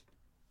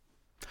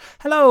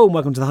Hello and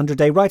welcome to the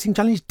 100-Day Writing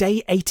Challenge,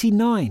 day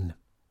 89.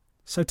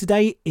 So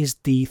today is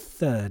the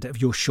third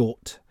of your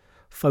short,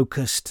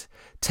 focused,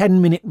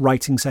 10-minute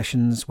writing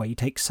sessions where you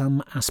take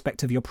some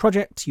aspect of your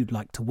project you'd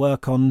like to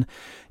work on,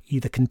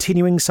 either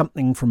continuing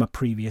something from a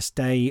previous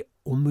day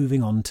or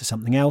moving on to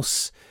something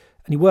else,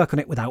 and you work on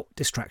it without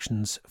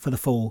distractions for the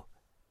full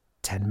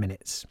 10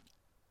 minutes.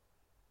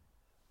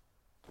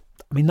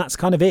 I mean, that's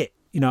kind of it.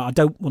 I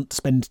don't want to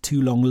spend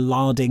too long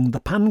larding the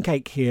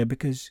pancake here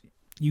because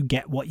you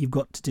get what you've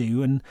got to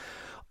do, and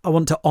I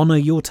want to honour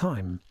your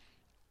time.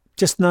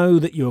 Just know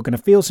that you're going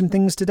to feel some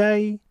things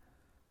today.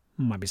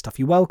 Might be stuff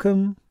you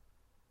welcome.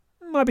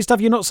 Might be stuff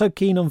you're not so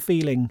keen on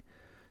feeling.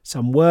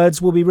 Some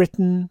words will be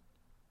written.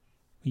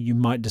 You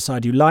might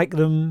decide you like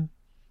them.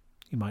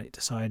 You might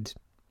decide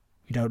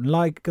you don't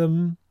like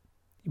them.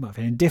 You might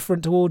feel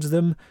indifferent towards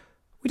them.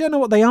 We don't know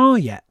what they are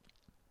yet,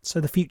 so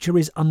the future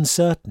is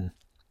uncertain.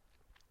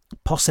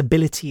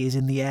 Possibility is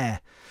in the air.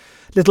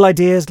 Little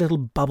ideas, little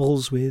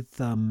bubbles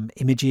with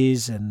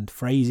images and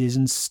phrases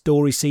and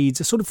story seeds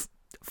are sort of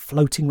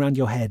floating around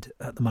your head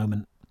at the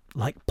moment,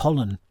 like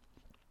pollen.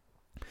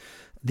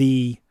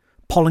 The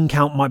pollen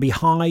count might be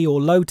high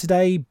or low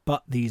today,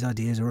 but these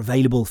ideas are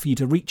available for you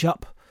to reach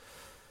up,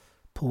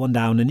 pull one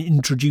down and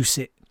introduce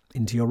it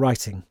into your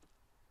writing.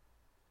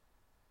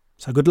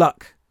 So good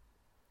luck.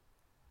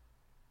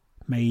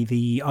 May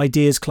the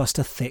ideas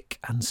cluster thick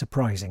and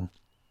surprising.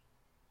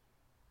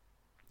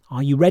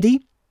 Are you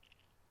ready?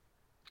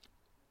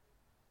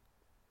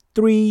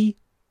 3,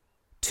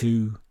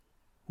 2,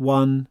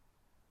 1,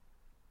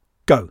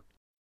 go.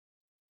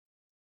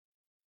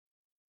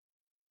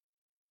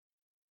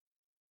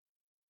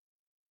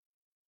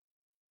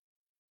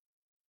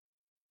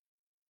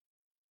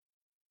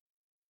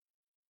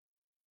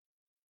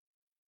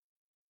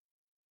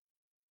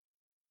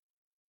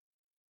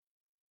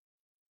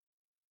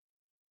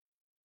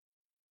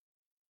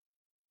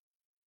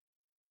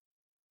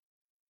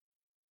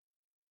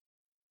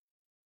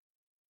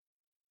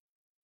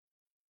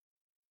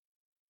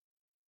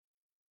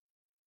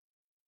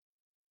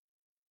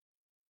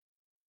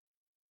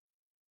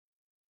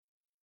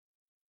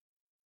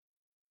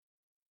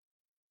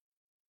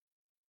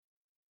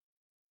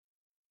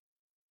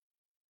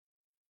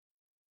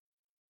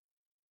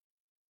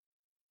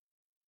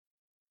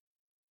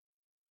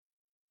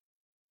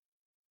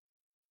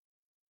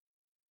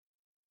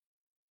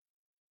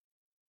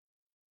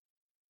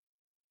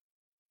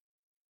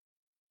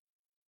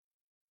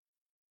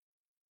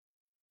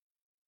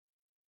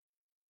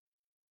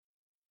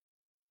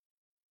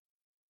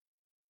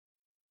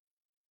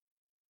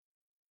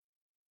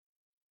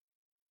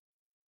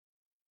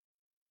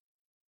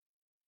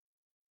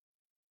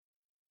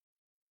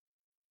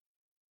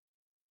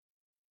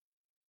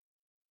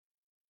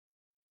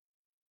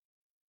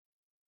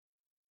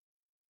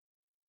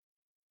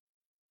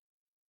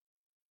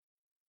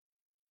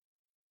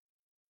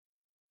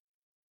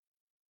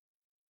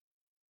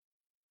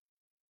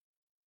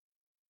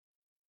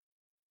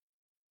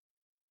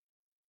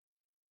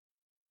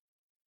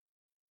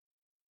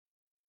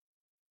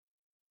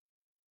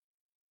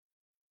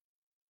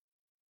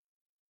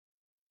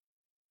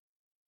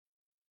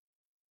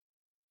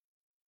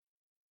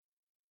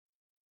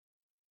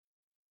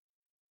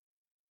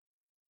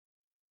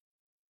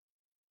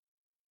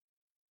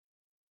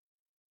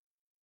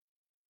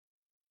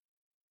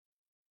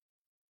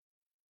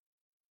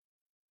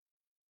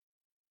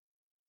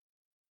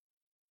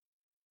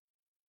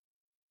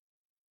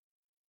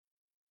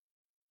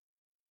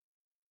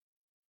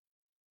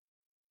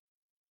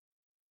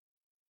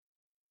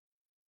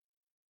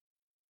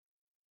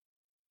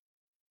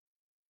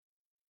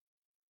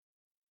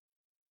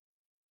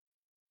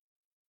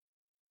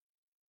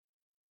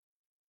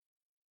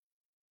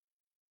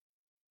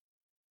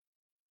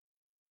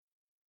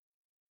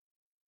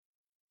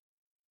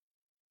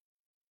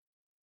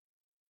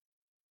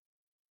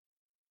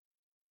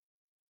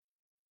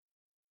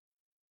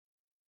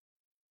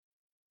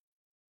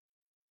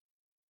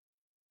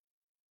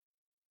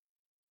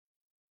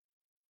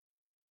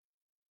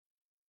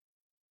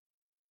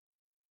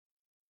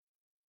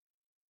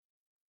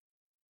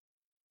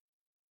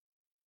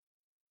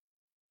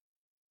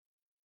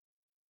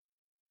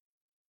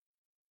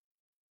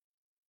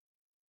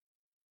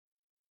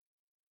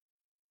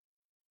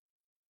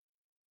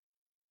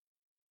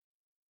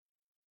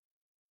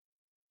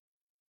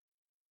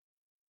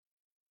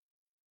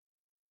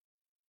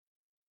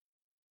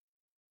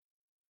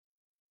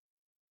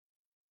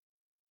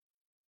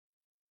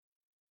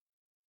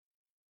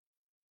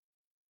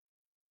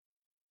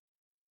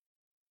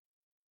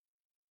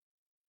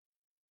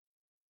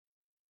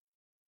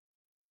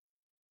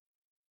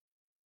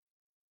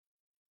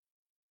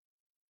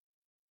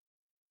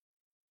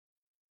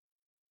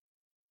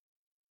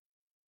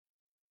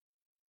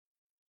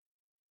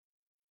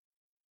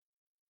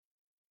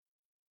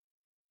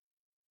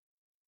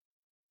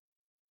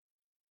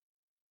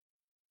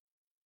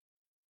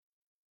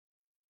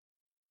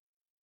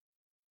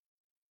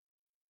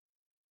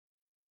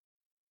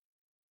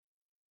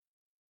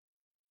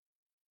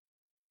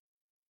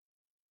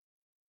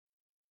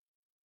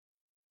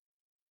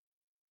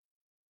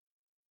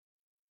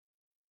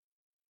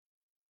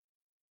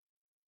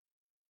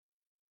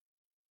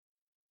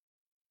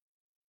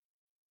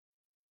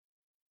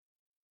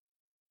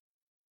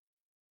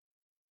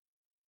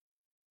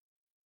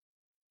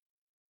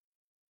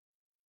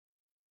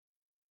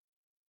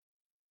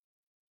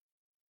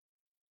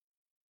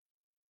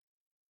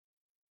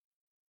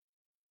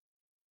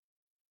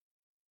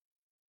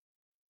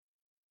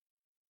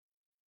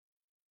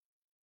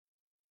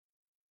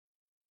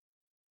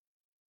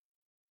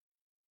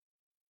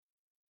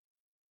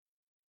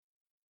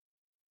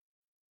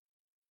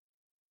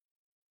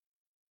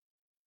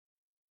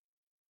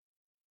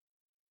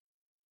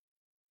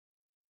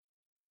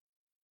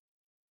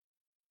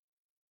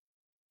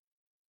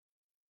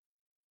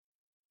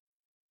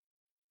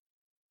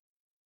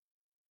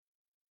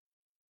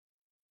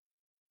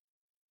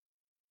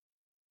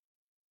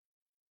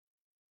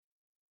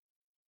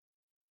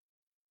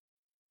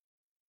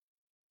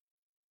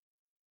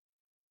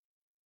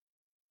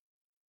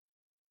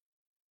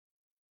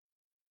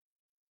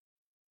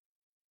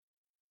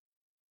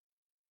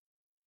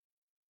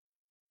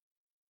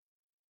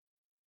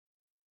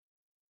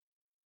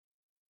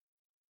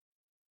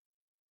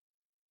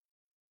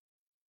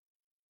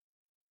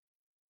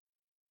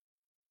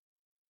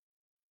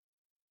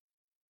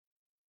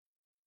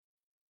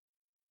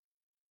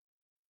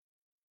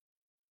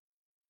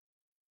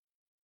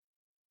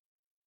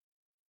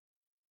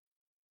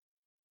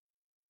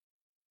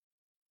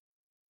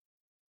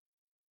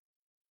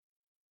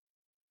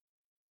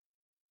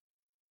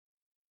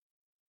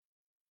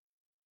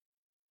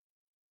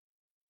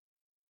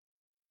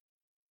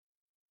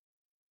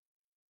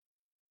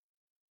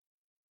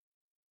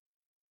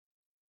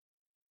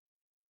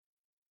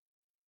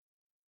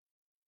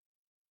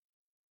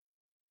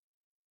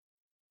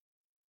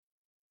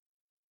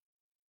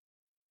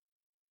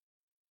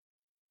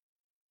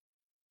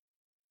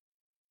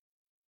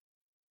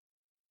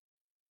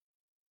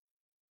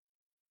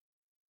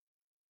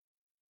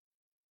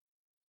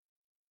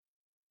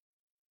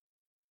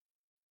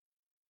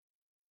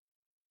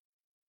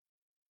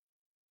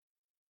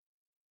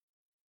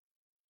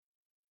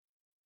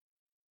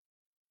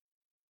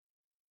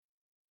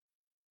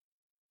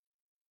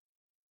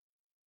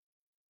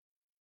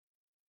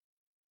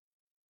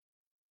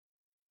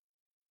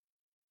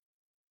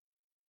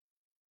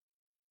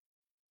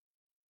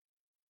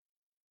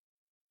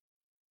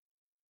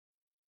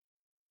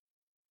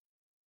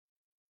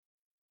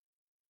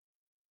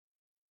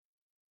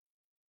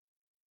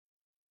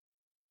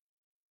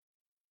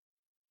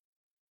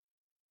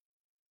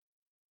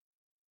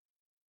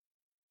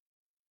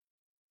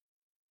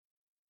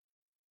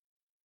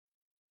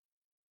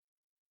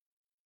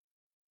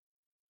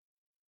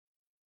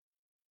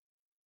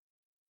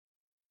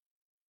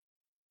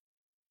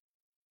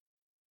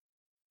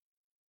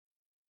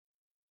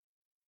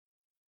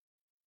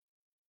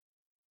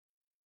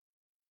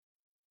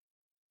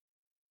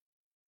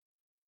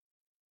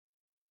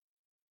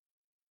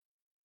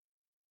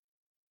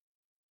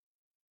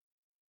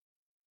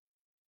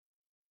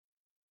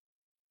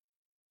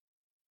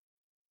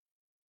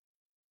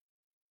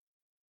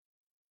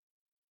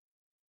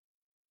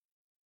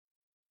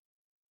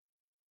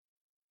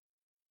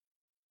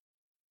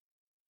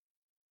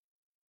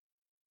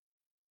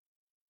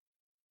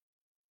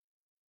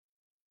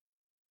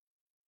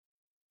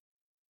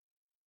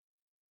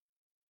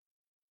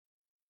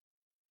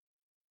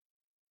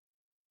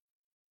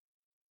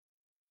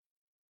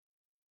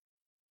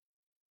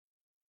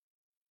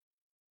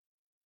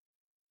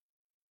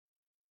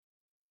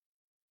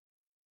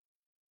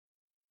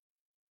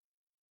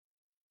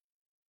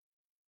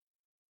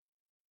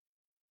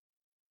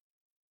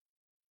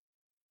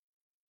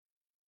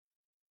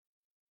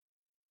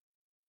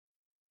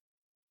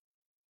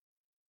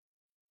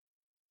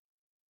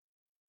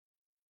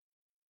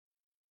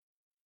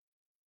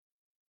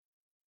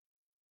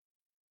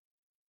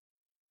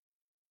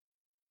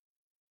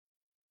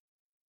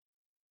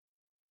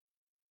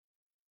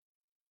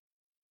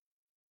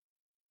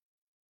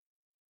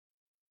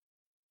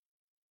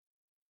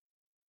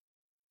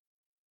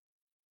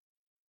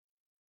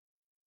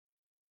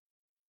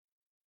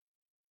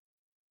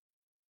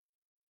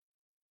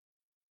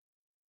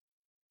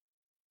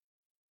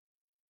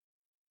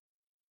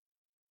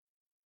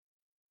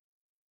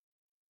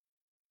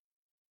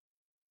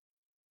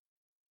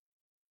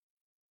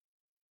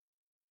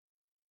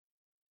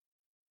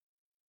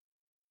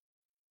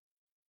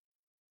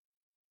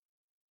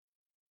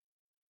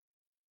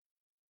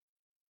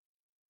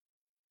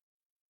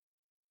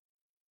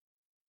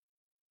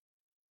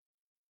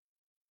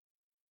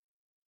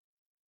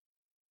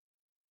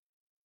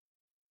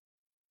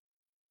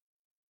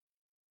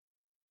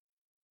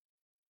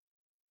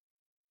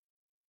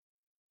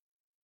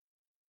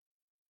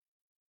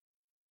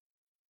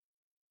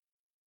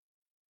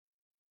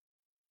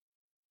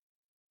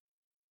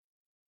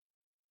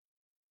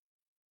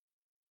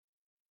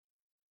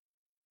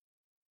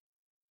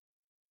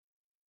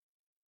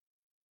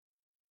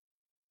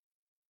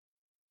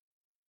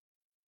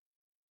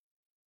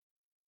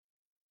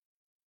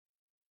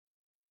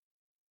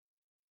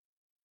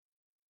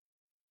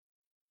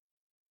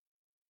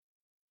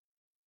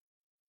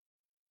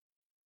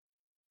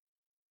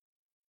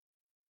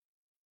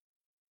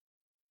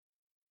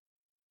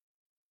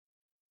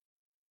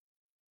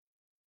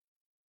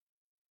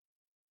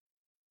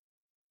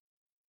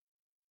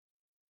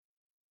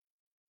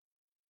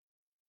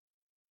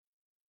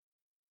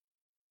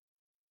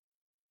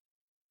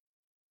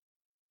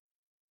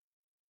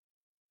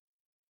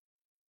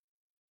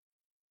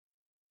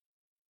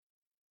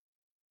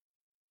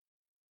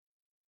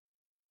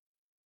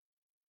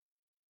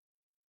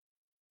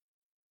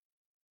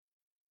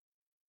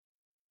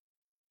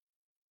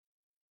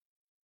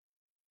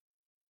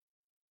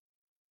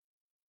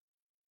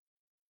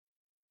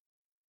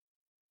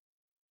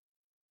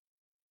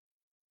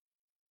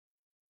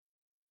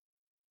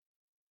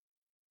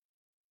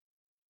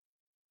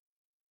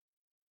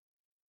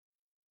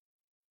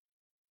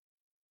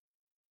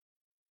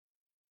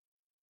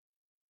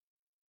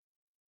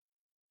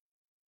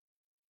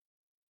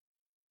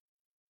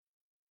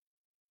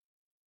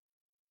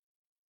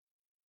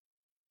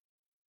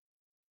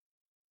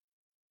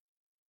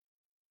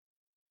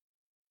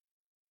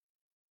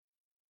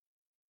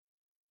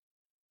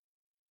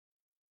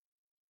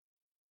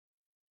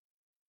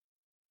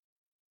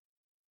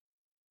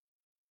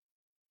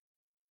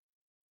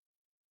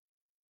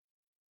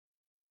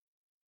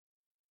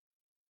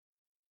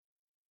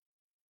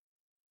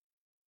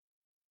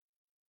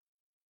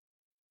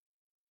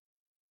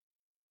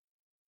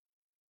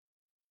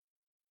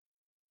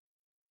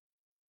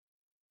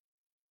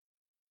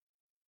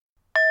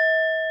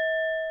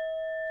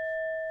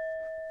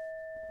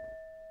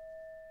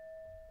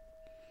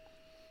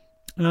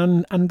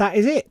 And that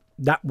is it.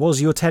 That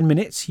was your 10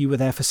 minutes. You were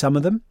there for some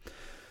of them.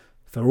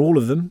 For all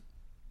of them,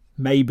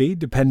 maybe.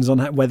 Depends on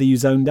whether you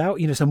zoned out.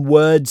 Some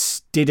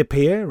words did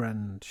appear,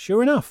 and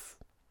sure enough,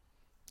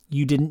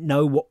 you didn't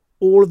know what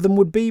all of them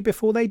would be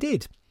before they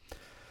did.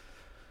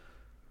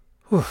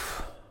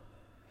 Oof.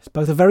 It's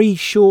both a very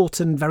short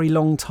and very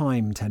long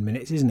time, 10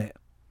 minutes, isn't it?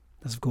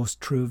 That's, of course,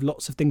 true of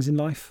lots of things in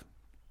life.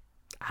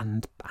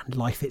 And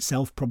life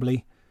itself,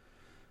 probably.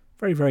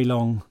 Very, very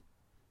long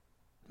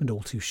and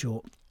all too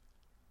short.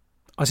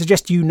 I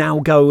suggest you now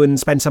go and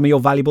spend some of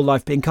your valuable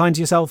life being kind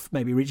to yourself,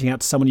 maybe reaching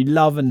out to someone you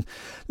love and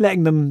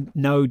letting them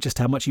know just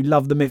how much you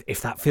love them,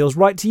 if that feels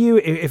right to you.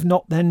 If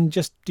not, then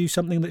just do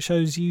something that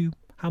shows you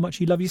how much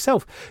you love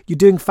yourself. You're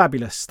doing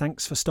fabulous.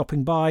 Thanks for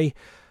stopping by.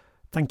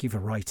 Thank you for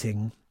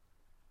writing.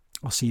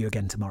 I'll see you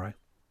again tomorrow.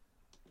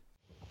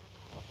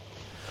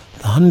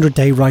 The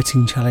 100-Day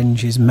Writing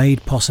Challenge is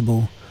made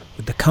possible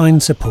with the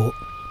kind support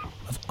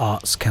of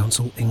Arts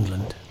Council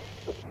England.